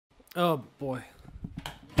Oh boy.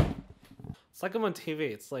 It's like I'm on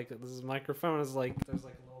TV. It's like this microphone is like there's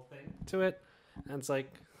like a little thing to it, and it's like,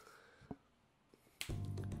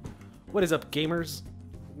 what is up, gamers?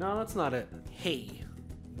 No, that's not it. Hey.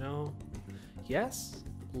 No. Yes?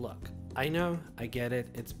 Look, I know, I get it.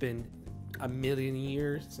 It's been a million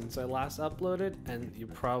years since I last uploaded, and you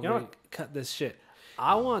probably cut this shit.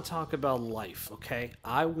 I want to talk about life, okay?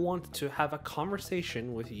 I want to have a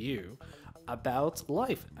conversation with you about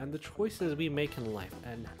life and the choices we make in life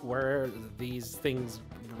and where these things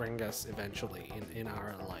bring us eventually in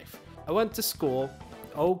our life. I went to school.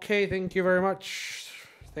 Okay, thank you very much.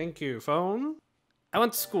 Thank you, phone. I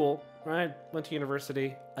went to school, right? Went to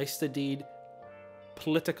university. I studied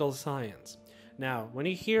political science. Now, when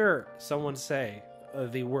you hear someone say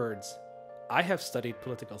the words, I have studied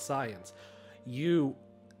political science, you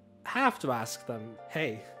have to ask them,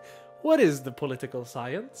 hey, what is the political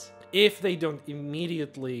science? If they don't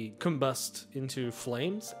immediately combust into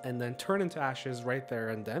flames and then turn into ashes right there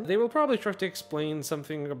and then, they will probably try to explain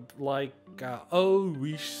something like, oh,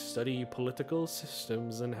 we study political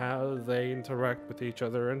systems and how they interact with each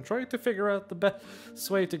other and try to figure out the best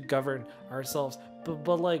way to govern ourselves.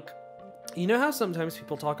 But like, you know how sometimes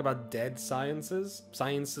people talk about dead sciences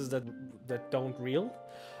that don't real?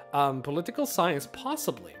 Political science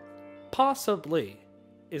possibly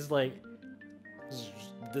is like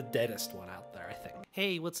the deadest one out there, I think.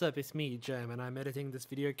 Hey, what's up? It's me, Jem, and I'm editing this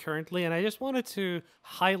video currently, and I just wanted to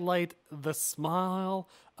highlight the smile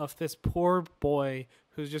of this poor boy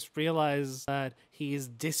who's just realized that he's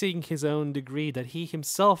dissing his own degree that he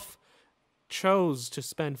himself chose to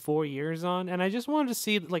spend 4 years on. And I just wanted to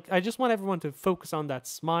see, like, I just want everyone to focus on that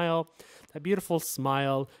smile, that beautiful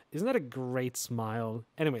smile. Isn't that a great smile?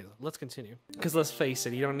 Anyways, let's continue. Because let's face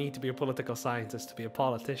it, you don't need to be a political scientist to be a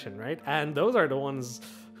politician, right? And those are the ones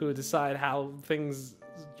who decide how things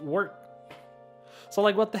work. So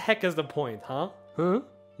like, what the heck is the point, huh?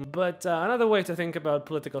 But another way to think about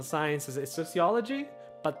political science is it's sociology,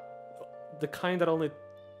 but the kind that only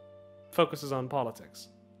focuses on politics.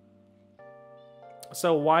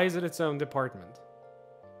 So why is it its own department?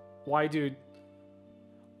 Why?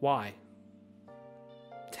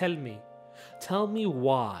 Tell me. Tell me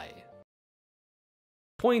why.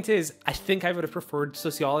 Point is, I think I would have preferred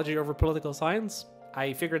sociology over political science.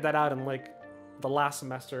 I figured that out in like the last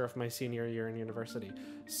semester of my senior year in university.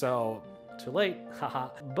 So, too late, haha.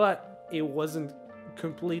 But it wasn't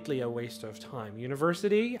completely a waste of time.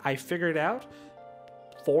 University, I figured out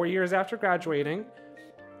 4 years after graduating,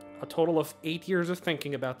 a total of 8 years of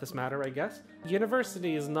thinking about this matter, I guess.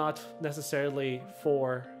 University is not necessarily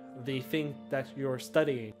for the thing that you're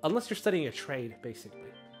studying, unless you're studying a trade,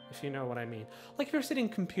 basically, if you know what I mean. Like if you're studying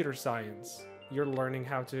computer science, you're learning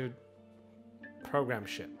how to program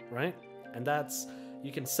shit, right? And that's,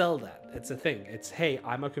 you can sell that. It's a thing. It's, hey,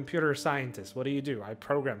 I'm a computer scientist. What do? I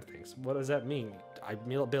program things. What does that mean? I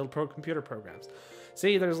build computer programs.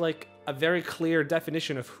 See, there's like a very clear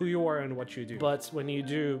definition of who you are and what you do. But when you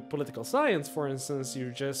do political science, for instance,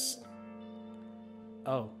 you just...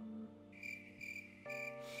 Oh.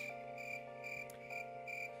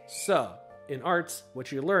 So, in arts,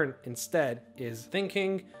 what you learn instead is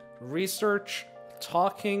thinking, research,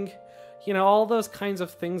 talking, you know, all those kinds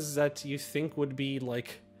of things that you think would be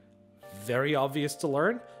like very obvious to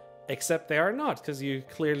learn. Except they are not, because you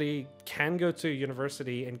clearly can go to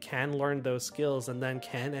university and can learn those skills and then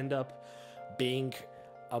can end up being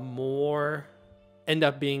a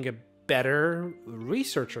better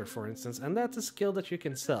researcher, for instance. And that's a skill that you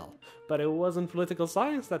can sell. But it wasn't political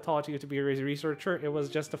science that taught you to be a researcher. It was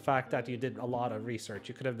just the fact that you did a lot of research.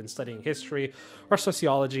 You could have been studying history or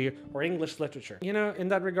sociology or English literature. You know, in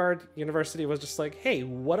that regard, university was just like, hey,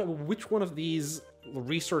 which one of these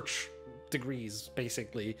research degrees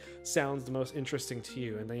basically sounds the most interesting to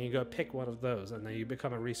you, and then you go pick one of those and then you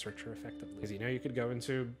become a researcher effectively. Because, you know, you could go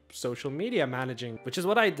into social media managing, which is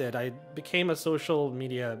what I did. I became a social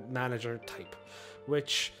media manager type,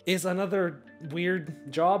 which is another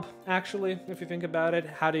weird job, actually, if you think about it.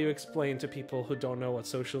 How do you explain to people who don't know what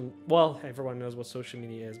well, everyone knows what social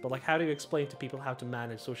media is, but like, how do you explain to people how to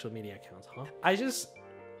manage social media accounts, huh? I just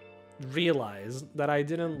realized that I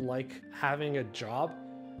didn't like having a job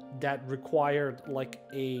that required like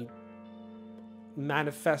a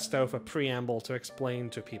manifesto of a preamble to explain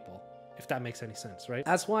to people, if that makes any sense, right?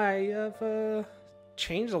 That's why I have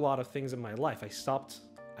changed a lot of things in my life.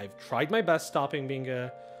 I've tried my best stopping being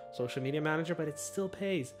a social media manager, but it still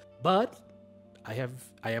pays. But I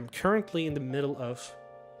am currently in the middle of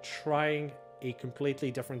trying a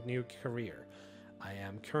completely different new career. I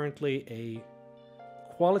am currently a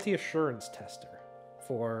quality assurance tester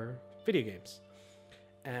for video games.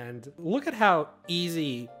 And look at how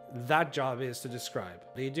easy that job is to describe.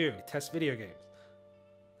 What do? You test video games.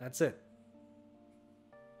 That's it.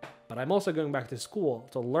 But I'm also going back to school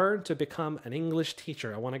to learn to become an English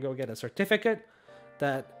teacher. I want to go get a certificate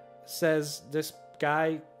that says this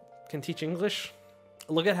guy can teach English.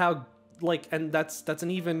 Look at how, like, and that's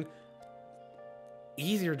an even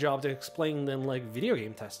easier job to explain than, like, video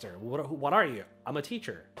game tester. What are you? I'm a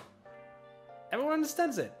teacher. Everyone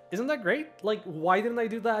understands it. Isn't that great? Like, why didn't I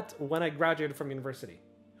do that when I graduated from university?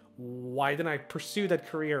 Why didn't I pursue that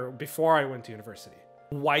career before I went to university?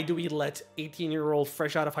 Why do we let 18-year-old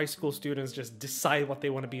fresh out of high school students just decide what they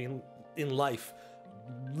want to be in life,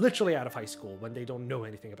 literally out of high school, when they don't know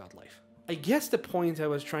anything about life? I guess the point I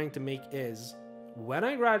was trying to make is, when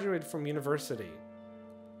I graduated from university,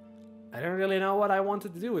 I didn't really know what I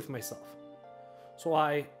wanted to do with myself. So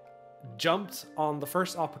I jumped on the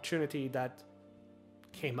first opportunity that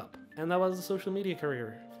came up, and that was a social media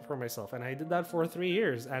career for myself. And I did that for 3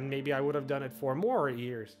 years, and maybe I would have done it for more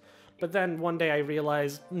years. But then one day I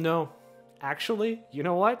realized, no, actually, you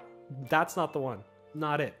know what? That's not the one.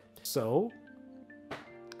 Not it. So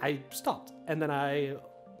I stopped. And then I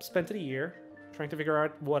spent a year trying to figure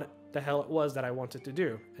out what the hell it was that I wanted to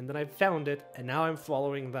do. And then I found it, and now I'm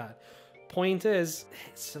following that. Point is,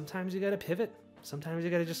 sometimes you gotta pivot. Sometimes you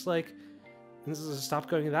gotta just, like, stop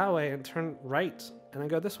going that way and turn right, and then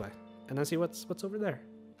go this way. And then see what's over there.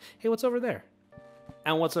 Hey, what's over there?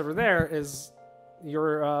 And what's over there is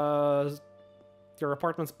your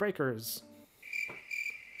apartment's breakers.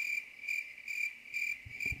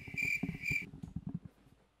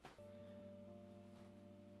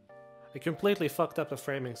 I completely fucked up the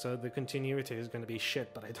framing, so the continuity is going to be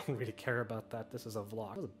shit, but I don't really care about that. This is a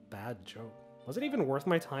vlog. That was a bad joke. Was it even worth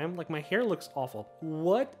my time? Like, my hair looks awful.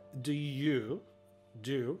 What do you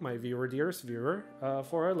do, my viewer, dearest viewer,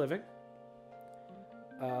 for a living?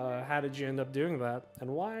 How did you end up doing that?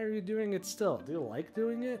 And why are you doing it still? Do you like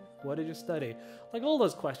doing it? What did you study? Like, all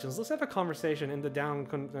those questions. Let's have a conversation in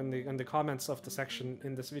the comments of the section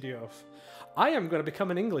in this video of, I am going to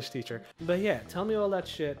become an English teacher. But yeah, tell me all that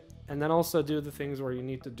shit. And then also do the things where you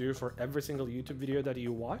need to do for every single YouTube video that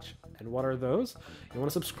you watch. And what are those? You want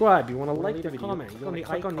to subscribe, you want to like the video, comment, you want to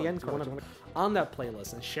click on the end card on that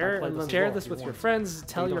playlist and share this with your friends.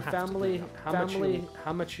 Tell your family how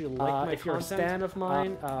much you like my if you're a content. fan of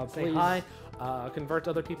mine, Say hi. Convert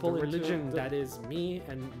other people into religion that is me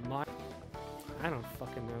and my. I don't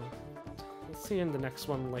fucking know. We'll see you in the next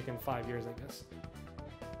one, like in 5 years, I guess.